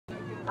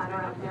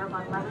cutter up there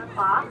about 11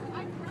 o'clock.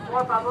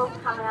 More bubbles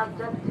coming up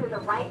just to the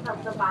right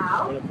of the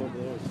bow.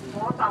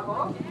 More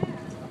bubbles.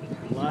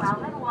 Between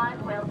 12 and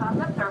 1, whales on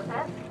the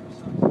surface.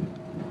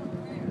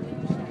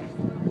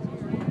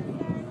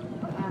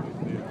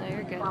 There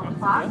you go. 12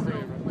 o'clock. So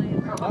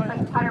it looks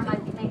like the cutter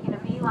might be making a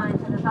beeline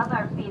to this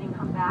other feeding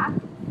come back.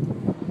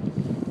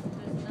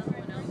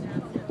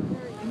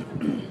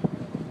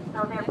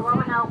 So they're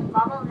blowing out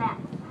bubble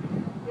nets.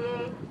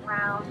 Big,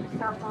 round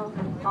circles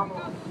and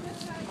bubbles.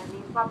 And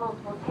these bubbles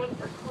will take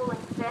the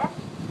schooling fish,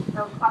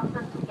 they'll clump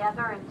them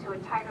together into a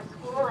tighter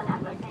school, and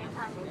at the same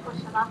time they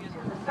push them up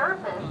to the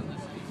surface.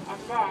 And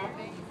then,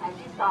 as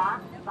you saw,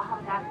 the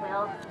humpback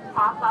whales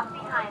pop up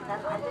behind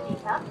them,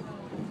 underneath them,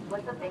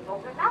 with a big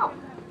open mouth.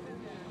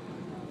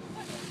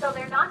 So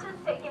they're not just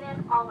taking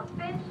in all the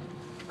fish,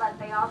 but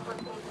they also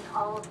take in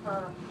all of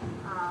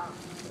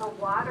the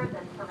water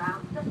that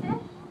surrounds the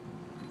fish.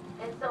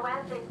 And so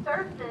as they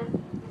surface,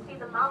 you see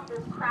the mouth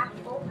is cracked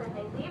open.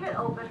 They leave it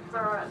open for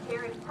a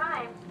period of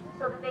time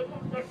so that they